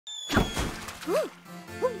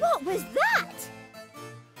What was that?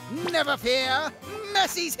 Never fear,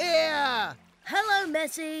 Messie's here! Hello,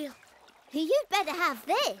 Messie. You'd better have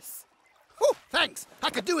this. Oh, thanks. I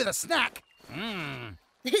could do with a snack.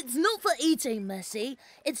 It's not for eating, Messie.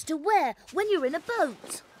 It's to wear when you're in a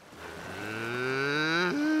boat.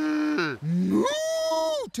 Moo!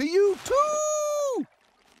 To you too!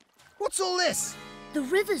 What's all this? The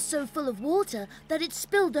river's so full of water that it's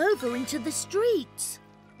spilled over into the streets.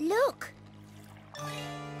 Look.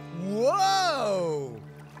 Whoa!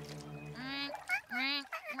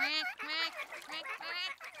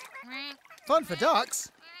 Fun for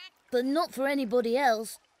ducks. But not for anybody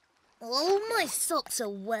else. Oh, my socks are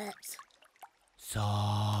wet.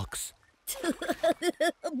 Socks. Which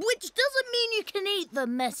doesn't mean you can eat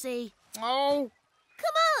them, Messie. Oh.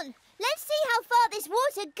 Come on, let's see how far this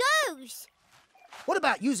water goes. What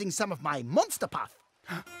about using some of my Monster Puff?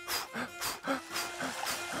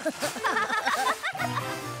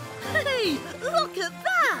 Hey, look at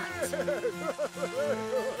that!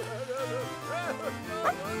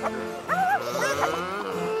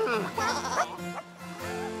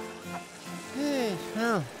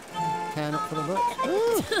 Well, turn up for the look.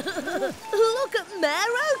 Look at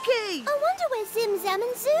Mayor Oki! I wonder where Zam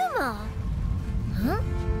and Zoom are. Huh?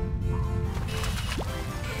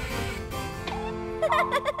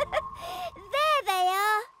 There they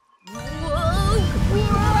are. Whoa!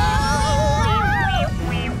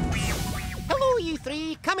 Hello, you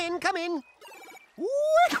three. Come in, come in.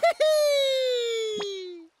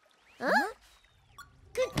 Huh?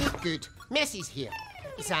 Good. Messie's here.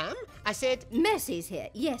 Zam, I said... Messie's here,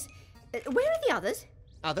 yes. Where are the others?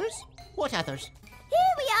 Others? What others?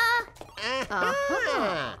 Here we are.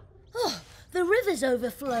 Aha! Oh, the river's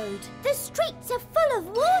overflowed. The streets are full of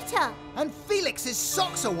water. And Felix's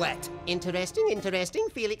socks are wet. Interesting.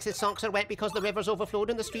 Felix's socks are wet because the river's overflowed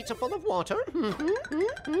and the streets are full of water.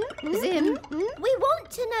 Zim? We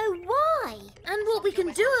want to know why. And what we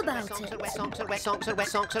can do about Socks it. are wet, socks are wet, socks are wet,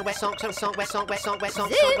 socks are wet, socks are wet, socks are wet, socks are wet,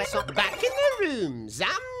 socks Zim? are wet, socks. Back in the room, Zam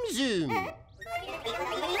Zoom.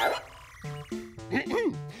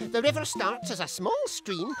 The river starts as a small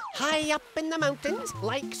stream high up in the mountains,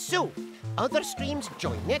 like so. Other streams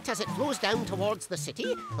join it as it flows down towards the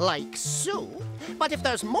city, like so. But if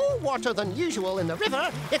there's more water than usual in the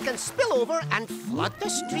river, it can spill over and flood the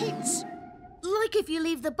streets. Like if you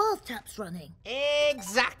leave the bath taps running.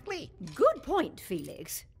 Exactly. Good point,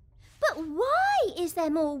 Felix. But why is there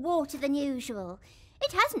more water than usual?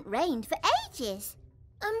 It hasn't rained for ages.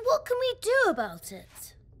 And what can we do about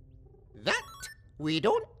it? That we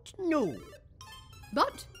don't know.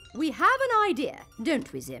 But we have an idea,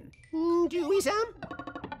 don't we, Zim? Do we, Zam?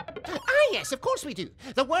 Yes, of course we do.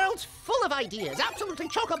 The world's full of ideas, absolutely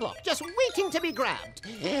chock-a-block, just waiting to be grabbed.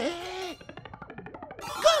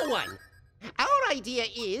 Go on! Our idea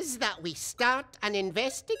is that we start an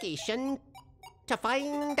investigation to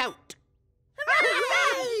find out.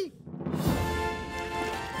 Hooray!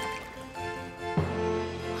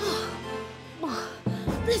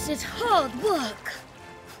 This is hard work.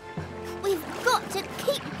 We've got to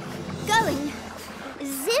keep going.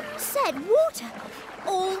 Zim said water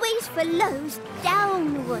always flows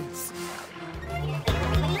downwards.